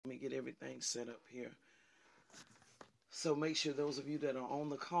everything set up here. So make sure those of you that are on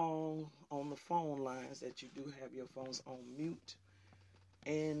the call, on the phone lines, that you do have your phones on mute.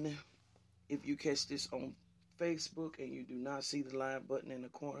 And if you catch this on Facebook and you do not see the live button in the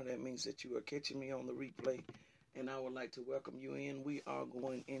corner, that means that you are catching me on the replay. And I would like to welcome you in. We are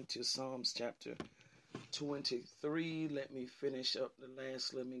going into Psalms chapter 23. Let me finish up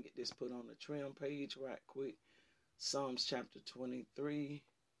let me get this put on the trim page right quick. Psalms chapter 23.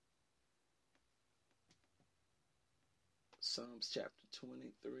 Psalms chapter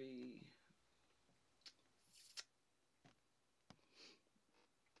 23.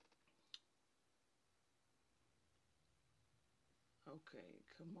 Okay,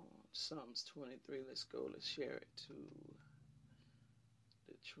 come on. Psalms 23. Let's go. Let's share it to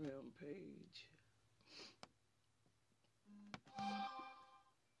the trim page.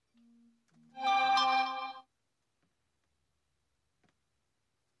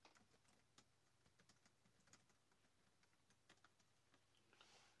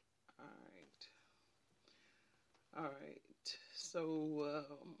 All right. So,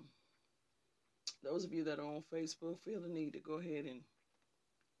 those of you that are on Facebook, feel the need to go ahead and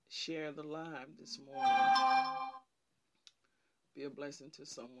share the live this morning. Be a blessing to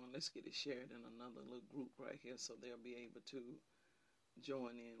someone. Let's get it shared in another little group right here so they'll be able to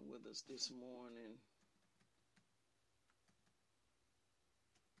join in with us this morning.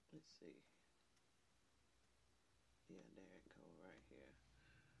 Let's see. Yeah, there it go right here.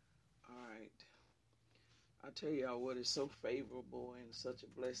 All right. I tell y'all what is so favorable and such a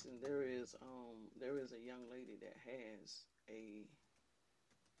blessing. There is a young lady that has a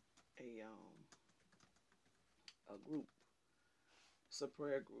group. It's a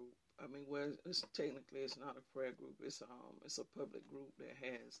prayer group. I mean, well, it's not a prayer group. It's a public group that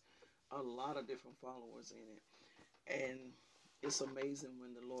has a lot of different followers in it, and it's amazing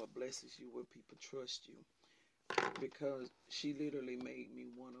when the Lord blesses you where people trust you, because she literally made me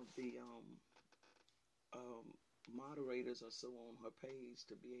one of the moderators or so on her page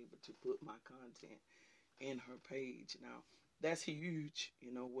to be able to put my content in her page. Now, that's huge,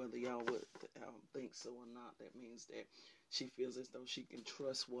 whether y'all would think so or not. That means that she feels as though she can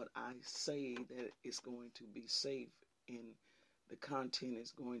trust what I say, that it's going to be safe and the content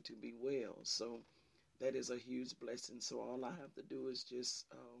is going to be well. So that is a huge blessing. So all I have to do is just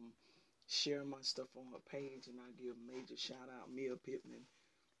share my stuff on her page, and I give major shout out Mia Pittman.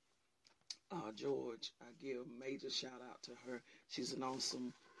 George, I give major shout out to her. She's an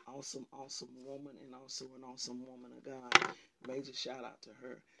awesome woman, and also an awesome woman of God. Major shout out to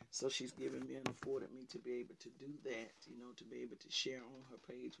her. So she's given me and afforded me to be able to do that, to be able to share on her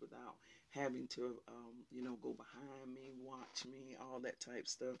page without having to, go behind me, watch me, all that type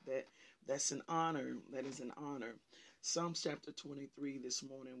stuff. That's an honor. That is an honor. Psalms chapter 23 this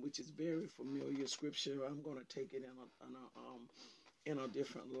morning, which is very familiar scripture. I'm going to take it in a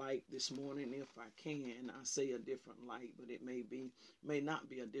different light this morning, if I can. I say a different light, but it may not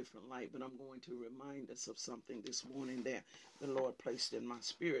be a different light, but I'm going to remind us of something this morning that the Lord placed in my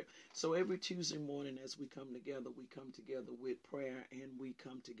spirit. So every Tuesday morning as we come together with prayer, and we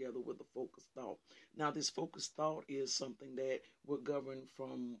come together with a focused thought. Now, this focused thought is something that we're governed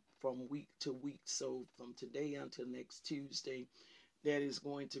from week to week. So from today until next Tuesday, that is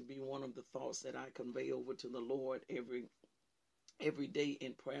going to be one of the thoughts that I convey over to the Lord every day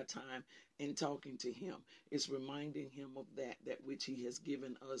in prayer time, in talking to him. It's reminding him of that which he has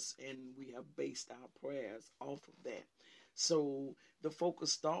given us, and we have based our prayers off of that. So the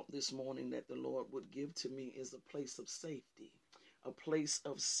focused thought this morning that the Lord would give to me is a place of safety. A place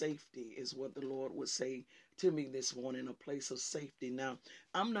of safety is what the Lord would say to me this morning, a place of safety. Now,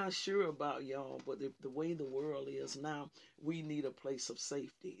 I'm not sure about y'all, but the way the world is now, we need a place of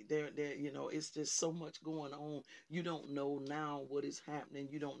safety. There, it's just so much going on. You don't know now what is happening.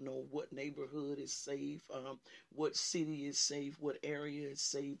 You don't know what neighborhood is safe, what city is safe, what area is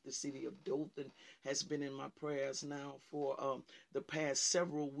safe. The city of Dothan has been in my prayers now for the past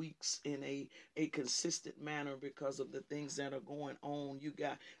several weeks in a consistent manner because of the things that are going on. You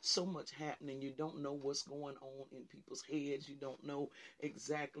got so much happening. You don't know what's going on in people's heads. You don't know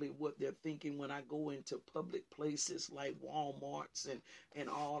exactly what they're thinking. When I go into public places like Walmarts and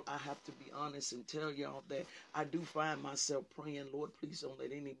all, I have to be honest and tell y'all that I do find myself praying, Lord, please don't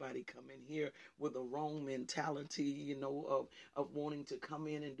let anybody come in here with a wrong mentality, of wanting to come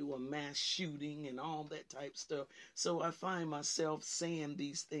in and do a mass shooting and all that type stuff. So I find myself saying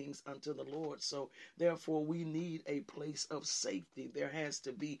these things unto the Lord. So therefore, we need a place of safety. There has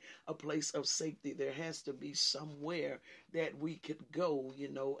to be a place of safety. There has to be somewhere that we could go,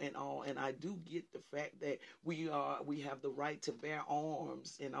 and all. And I do get the fact that we have the right to bear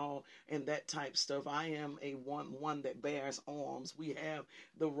arms and all and that type stuff. I am a one that bears arms. We have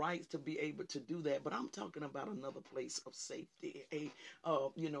the right to be able to do that. But I'm talking about another place of safety,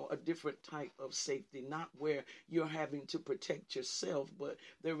 a different type of safety, not where you're having to protect yourself, but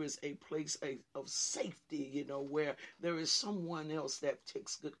there is a place of safety, where there is someone else that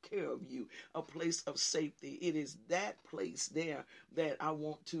takes good care of you, a place of safety. It is that place there that I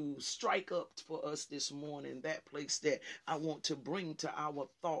want to strike up for us this morning, that place that I want to bring to our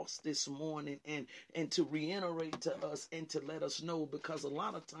thoughts this morning and to reiterate to us and to let us know, because a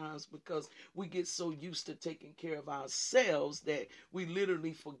lot of times, because we get so used to taking care of ourselves that we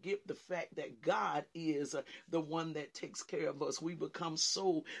literally forget the fact that God is the one that takes care of us. We become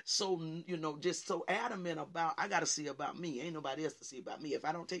so just so adamant about, I got to see about me. Ain't nobody else to see about me. If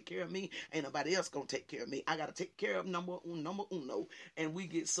I don't take care of me, ain't nobody else going to take care of me. I got to take care of number uno. And we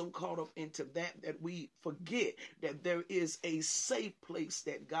get so caught up into that we forget that there is a safe place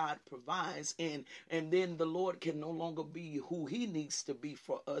that God provides. And then the Lord can no longer be who he needs to be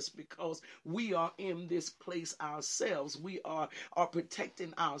for us, because we are in this place ourselves. We are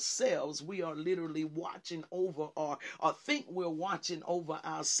protecting ourselves. We are literally watching over or think we're watching over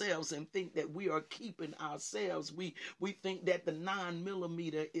ourselves and think that we are keeping ourselves. We think that the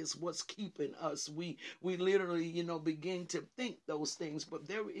 9mm is what's keeping us. We literally, begin to think those things, but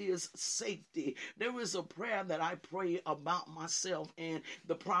there is safety. There is a prayer that I pray about myself and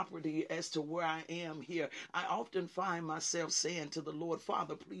the property as to where I am here. I often find myself saying to the Lord,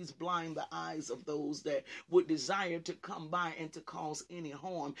 Father, please blind the eyes of those that would desire to come by and to cause any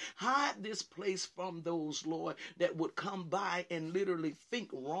harm. Hide this place from those, Lord, that would come by and literally think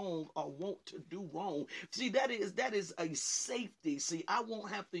wrong or want to do wrong. See, that is a safety. See, I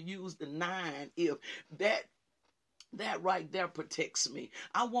won't have to use the 9 if that right there protects me.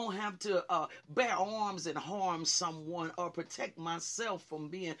 I won't have to bear arms and harm someone or protect myself from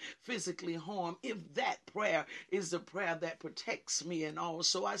being physically harmed if that prayer is the prayer that protects me. And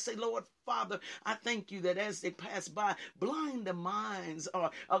also I say, Lord Father, I thank you that as they pass by, blind the minds or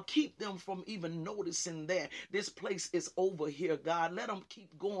keep them from even noticing that this place is over here, God. Let them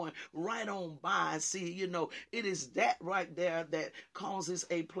keep going right on by. See, it is that right there that causes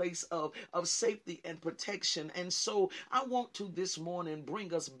a place of safety and protection. And so I want to this morning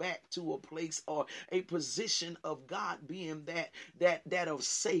bring us back to a place or a position of God being that of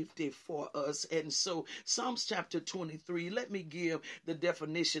safety for us. And so Psalms chapter 23, let me give the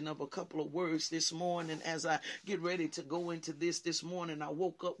definition of a couple of words this morning as I get ready to go into this morning. I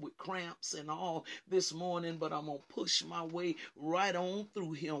woke up with cramps and all this morning, but I'm going to push my way right on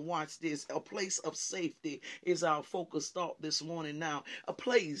through here. Watch this. A place of safety is our focus thought this morning. Now, a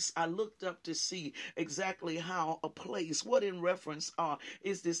place, I looked up to see exactly how a place, what in reference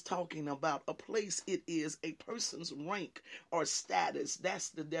is this talking about? A place, it is a person's rank or status. That's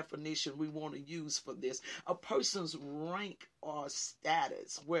the definition we want to use for this. A person's rank or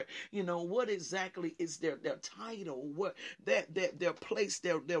status, where what exactly is their title, what their place,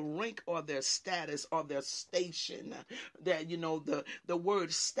 their rank or their status or their station. That the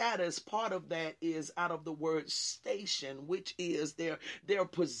word status, part of that is out of the word station, which is their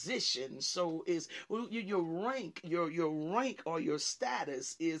position. So is your rank, your rank or your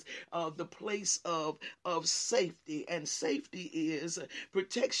status is the place of safety, and safety is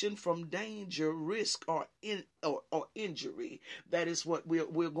protection from danger, risk, or injury. That is what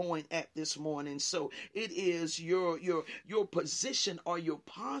we're going at this morning. So it is your position or your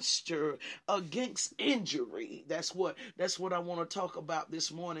posture against injury. That's what I want to talk about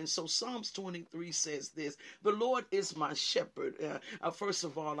this morning. So Psalms 23 says this: the Lord is my shepherd. First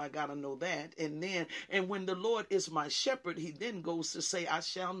of all, I gotta know that, and when the Lord is my shepherd, he then goes to say, I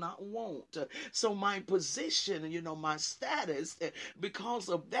shall not want. So my position, my status, because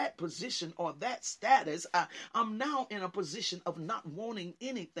of that position or that status, I'm now in a position of not wanting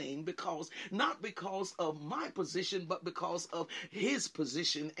anything, not because of my position, but because of his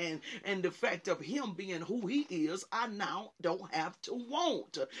position and the fact of him being who he is. I now don't have to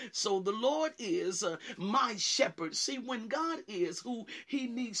want. So the Lord is my shepherd. See, when God is who he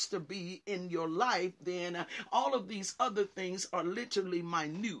needs to be in your life, then all of these other things are literally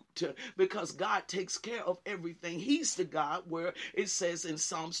minute, because God takes care of everything. He's the God where it says in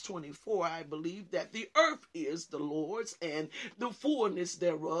Psalms 24, I believe, that the earth is the Lord's and the fullness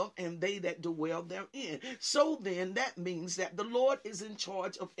thereof, and they that dwell therein. So then that means that the Lord is in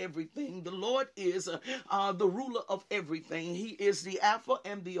charge of everything. The Lord is the ruler of everything. He is the Alpha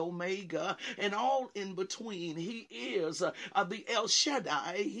and the Omega and all in between. He is the El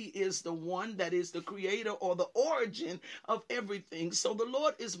Shaddai. He is the one that is the creator or the origin of everything. So the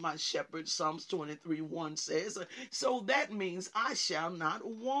Lord is my shepherd, Psalms 23:1 says. So that means I shall not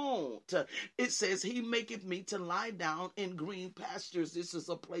want. It says he maketh me to lie down in green pastures. This is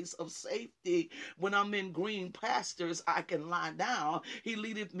a place of safety. When I'm in green pastures, I can lie down. He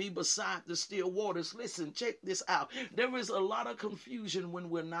leadeth me beside the still waters. Listen, check this out. There is a lot of confusion when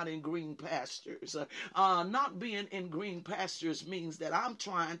we're not in green pastures. Not being in green pastures means that I'm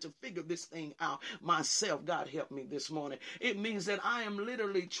trying to figure this thing out myself. God help me this morning. It means that I am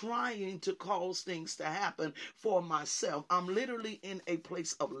literally trying to cause things to happen for myself. I'm literally in a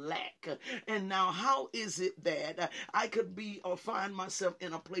place of lack. And now how is it that I could be or find myself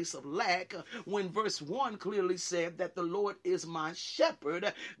in a place of lack when verse 1 clearly said that the Lord is my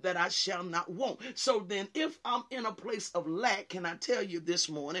shepherd, that I shall not want? So then if I'm in a place of lack, can I tell you this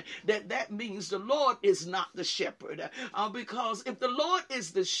morning that that means the Lord is not the shepherd? Because if the Lord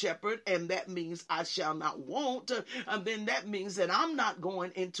is the shepherd and that means I shall not want, then that means that I'm not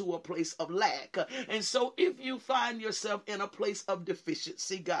going into a place of lack. And so if you find yourself in a place of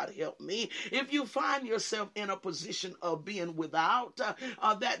deficiency, God help me, if you find yourself in a position of being without,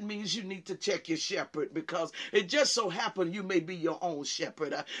 that means you need to check your shepherd, because it just so happened you may be your own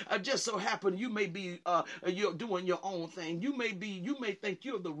shepherd. Just so happened you may be you're doing your own thing. You may think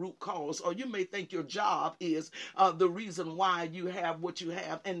you're the root cause, or you may think your job is the reason why you have what you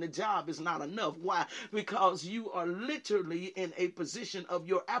have, and the job is not enough. Why? Because you are literally in a position of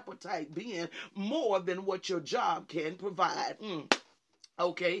your appetite being more than what your job can provide.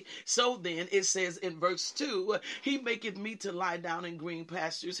 Okay, so then it says in verse 2, he maketh me to lie down in green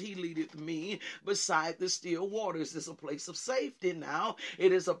pastures. He leadeth me beside the still waters. This is a place of safety now.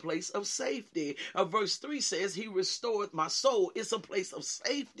 It is a place of safety. Verse 3 says, he restored my soul. It's a place of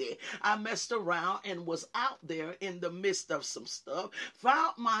safety. I messed around and was out there in the midst of some stuff.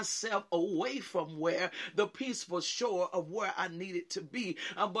 Found myself away from where the peaceful shore of where I needed to be.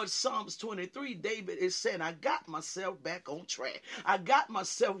 But Psalms 23, David is saying, I got myself back on track. I got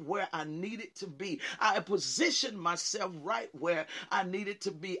myself where I needed to be. I positioned myself right where I needed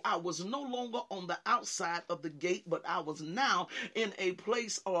to be. I was no longer on the outside of the gate, but I was now in a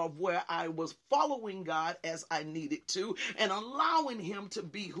place of where I was following God as I needed to and allowing him to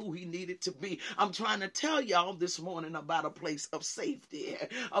be who he needed to be. I'm trying to tell y'all this morning about a place of safety.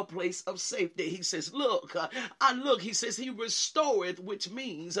 A place of safety. He says, look, he says he restored, which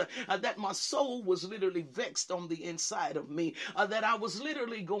means that my soul was literally vexed on the inside of me, that I was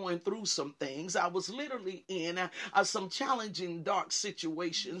literally going through some things. I was literally in some challenging, dark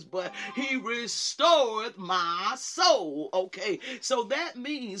situations, but he restored my soul. Okay, so that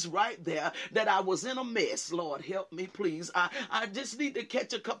means right there that I was in a mess. Lord, help me, please. I just need to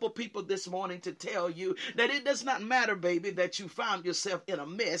catch a couple people this morning to tell you that it does not matter, baby, that you found yourself in a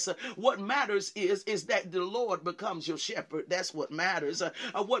mess. What matters is that the Lord becomes your shepherd. That's what matters.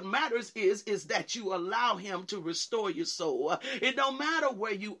 What matters is that you allow him to restore your soul. It don't matter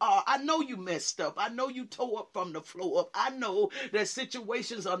where you are. I know you messed up. I know you tore up from the floor up. I know that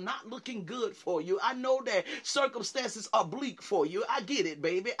situations are not looking good for you. I know that circumstances are bleak for you. I get it,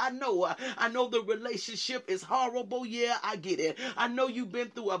 baby. I know the relationship is horrible. Yeah, I get it. I know you've been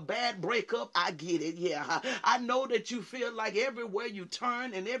through a bad breakup. I get it. Yeah. I know that you feel like everywhere you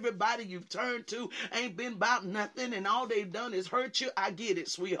turn and everybody you've turned to ain't been about nothing and all they've done is hurt you. I get it,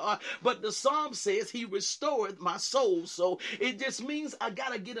 sweetheart. But the Psalm says he restored my soul. So it just means I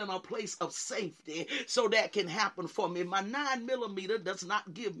got to get in a place of safety so that can happen for me. My 9mm does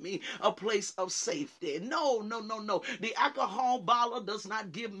not give me a place of safety. No. The alcohol bottle does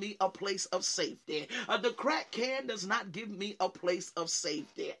not give me a place of safety. The crack can does not give me a place of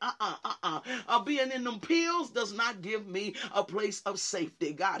safety. Being in them pills does not give me a place of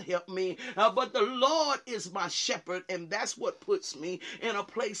safety. God help me. But the Lord is my shepherd, and that's what puts me in a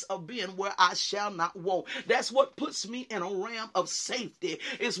place of being where I shall not want. That's what puts me in a realm of safety,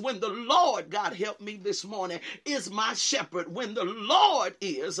 is when the Lord, God help me this morning, is my shepherd. When the Lord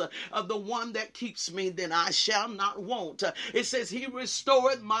is the one that keeps me, then I shall not want. It says he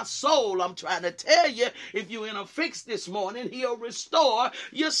restored my soul. I'm trying to tell you, if you're in a fix this morning, he'll restore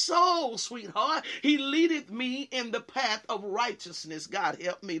your soul, sweetheart. He leadeth me in the path of righteousness. God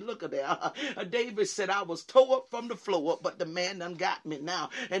help me. Look at that. David said, I was tore up from the floor up, but the man done got me now.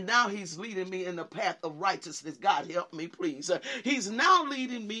 And now he's leading me in the path of righteousness. God help me, please. He He's now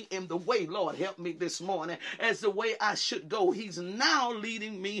leading me in the way, Lord, help me this morning, as the way I should go. He's now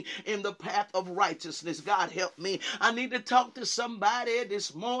leading me in the path of righteousness. God, help me. I need to talk to somebody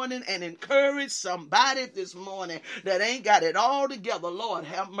this morning and encourage somebody this morning that ain't got it all together. Lord,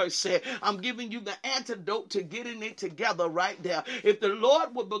 have mercy. I'm giving you the antidote to getting it together right there. If the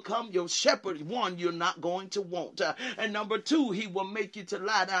Lord will become your shepherd, one, you're not going to want. And number two, he will make you to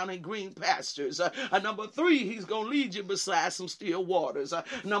lie down in green pastures. Number three, he's going to lead you beside some still waters.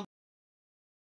 Number